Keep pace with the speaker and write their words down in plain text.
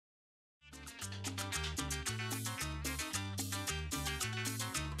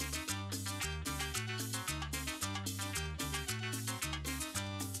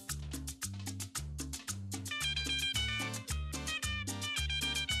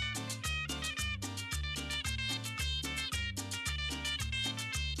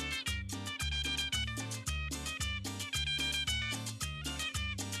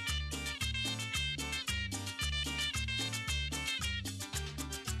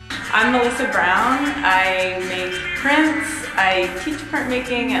I'm Melissa Brown. I make prints. I teach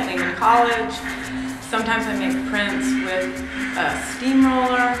printmaking at Lehman College. Sometimes I make prints with a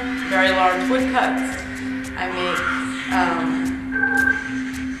steamroller, very large woodcuts. I make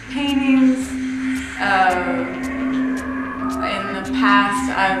paintings. In the past,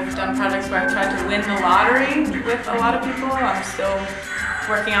 I've done projects where I've tried to win the lottery with a lot of people. I'm still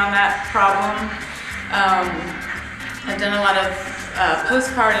working on that problem. I've done a lot of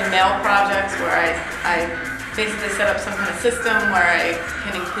postcard and mail projects where I basically set up some kind of system where I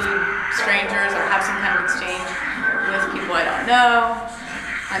can include strangers or have some kind of exchange with people I don't know.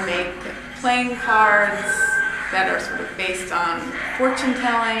 I make playing cards that are sort of based on fortune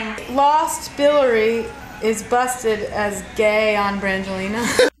telling. Lost Billary is busted as gay on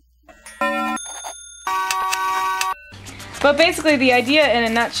Brangelina. But basically the idea in a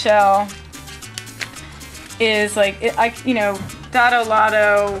nutshell is like, Dotto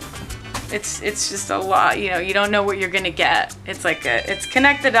Lotto, it's just a lot, you don't know what you're gonna get. It's like it's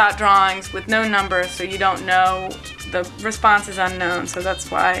connect-the-dot drawings with no numbers, so you don't know, the response is unknown, so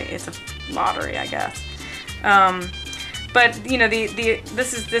that's why it's a lottery, I guess. But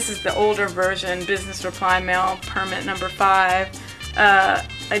this is the older version, business reply mail permit number 5. I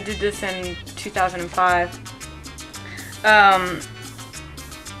did this in 2005.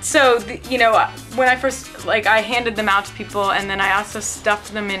 So when I first, I handed them out to people, and then I also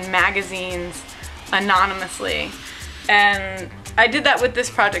stuffed them in magazines anonymously, and I did that with this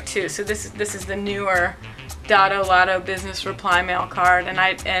project too. So this is the newer Dotto Lotto business reply mail card,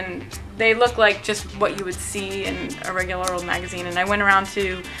 and they look like just what you would see in a regular old magazine. And I went around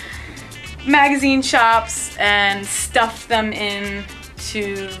to magazine shops and stuffed them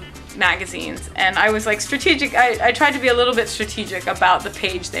into magazines, and I was like strategic. I tried to be a little bit strategic about the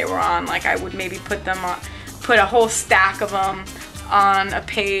page they were on. Like I would maybe put a whole stack of them on a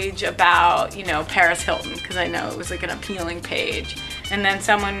page about Paris Hilton, because I know it was like an appealing page, and then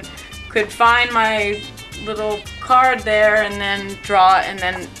someone could find my little card there and then draw it, and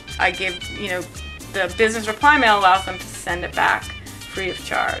then I give, the business reply mail allows them to send it back free of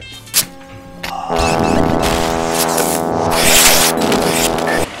charge.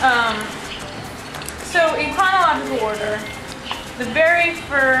 So in chronological order, the very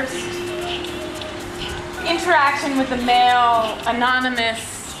first interaction with the mail,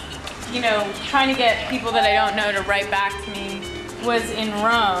 anonymous, trying to get people that I don't know to write back to me, was in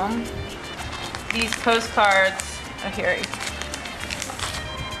Rome. These postcards are here.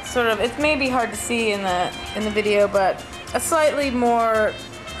 Sort of, it may be hard to see in the video, but a slightly more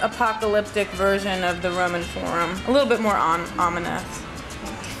apocalyptic version of the Roman Forum, a little bit more ominous.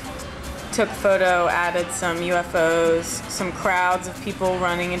 Took photo, added some UFOs, some crowds of people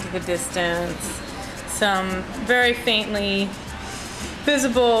running into the distance, some very faintly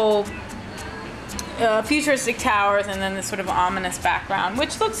visible futuristic towers, and then this sort of ominous background,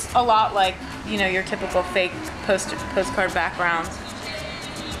 which looks a lot like, your typical fake postcard backgrounds.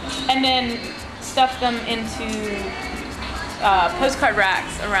 And then stuffed them into postcard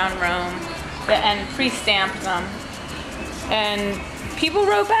racks around Rome and pre-stamped them. And people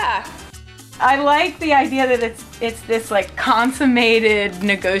wrote back. I like the idea that it's this like consummated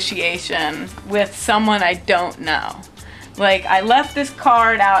negotiation with someone I don't know. Like I left this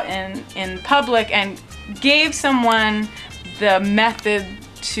card out in public and gave someone the method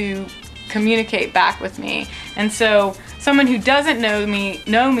to communicate back with me. And so someone who doesn't know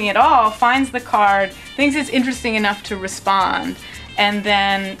me at all finds the card, thinks it's interesting enough to respond, and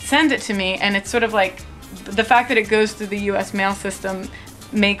then sends it to me. And it's sort of like the fact that it goes through the US mail system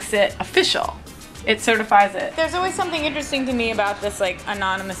makes it official. It certifies it. There's always something interesting to me about this like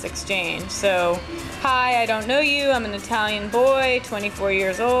anonymous exchange. So, hi, I don't know you. I'm an Italian boy, 24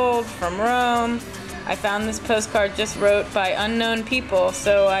 years old, from Rome. I found this postcard just wrote by unknown people,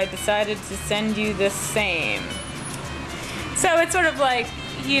 so I decided to send you this same. So it's sort of like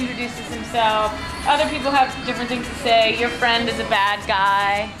he introduces himself. Other people have different things to say. Your friend is a bad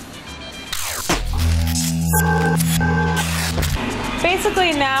guy.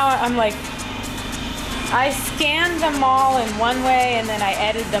 Basically now I'm like, I scanned them all in one way and then I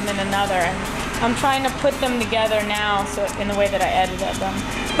edited them in another, and I'm trying to put them together now so in the way that I edited them.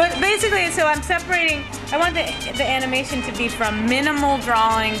 But basically, so I'm separating, I want the animation to be from minimal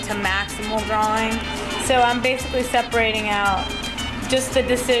drawing to maximal drawing. So I'm basically separating out just the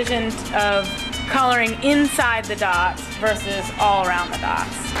decision of coloring inside the dots versus all around the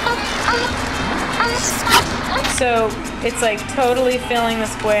dots. So it's like totally filling the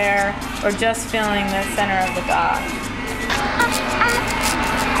square or just filling the center of the dot.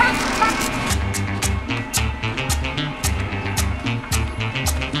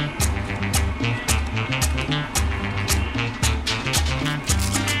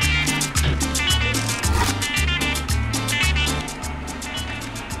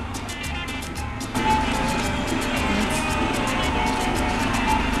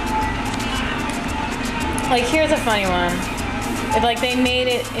 Like, here's a funny one. It's like they made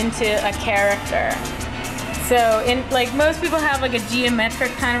it into a character. So, like, most people have like a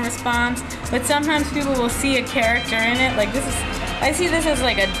geometric kind of response, but sometimes people will see a character in it. Like this is, I see this as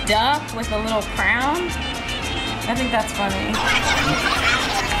like a duck with a little crown. I think that's funny.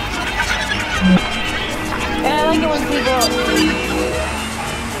 And I like it when people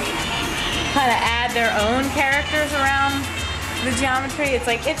kind of add their own characters around the geometry. It's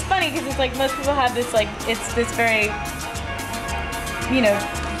like, it's funny because it's like most people have this like, it's this very, you know,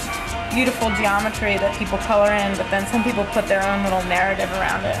 beautiful geometry that people color in, but then some people put their own little narrative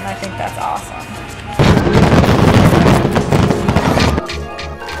around it, and I think that's awesome.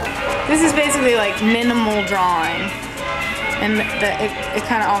 This is basically like minimal drawing, and it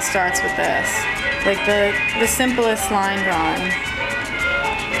kind of all starts with this. Like the simplest line drawing,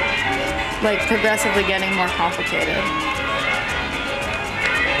 like progressively getting more complicated.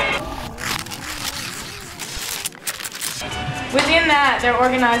 Within that, they're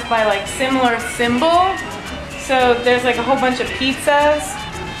organized by like similar symbol. So there's like a whole bunch of pizzas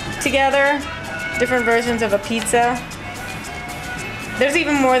together, different versions of a pizza. There's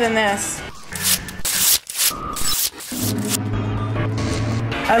even more than this.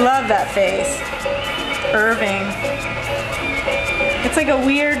 I love that face. Irving. It's like a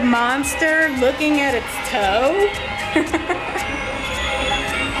weird monster looking at its toe.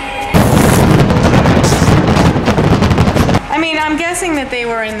 I mean, I'm guessing that they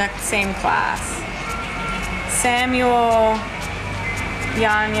were in the same class. Samuel,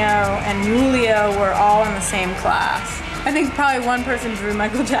 Yanyo, and Julio were all in the same class. I think probably one person drew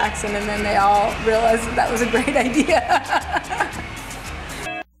Michael Jackson and then they all realized that that was a great idea.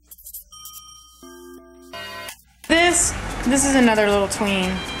 This is another little tween.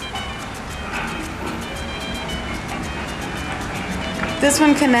 This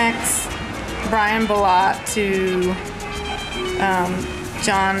one connects Brian Ballot to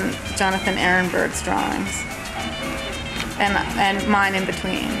Jonathan Ehrenberg's drawings, and mine in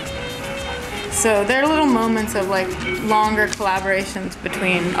between. So there are little moments of like longer collaborations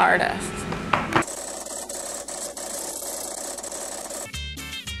between artists.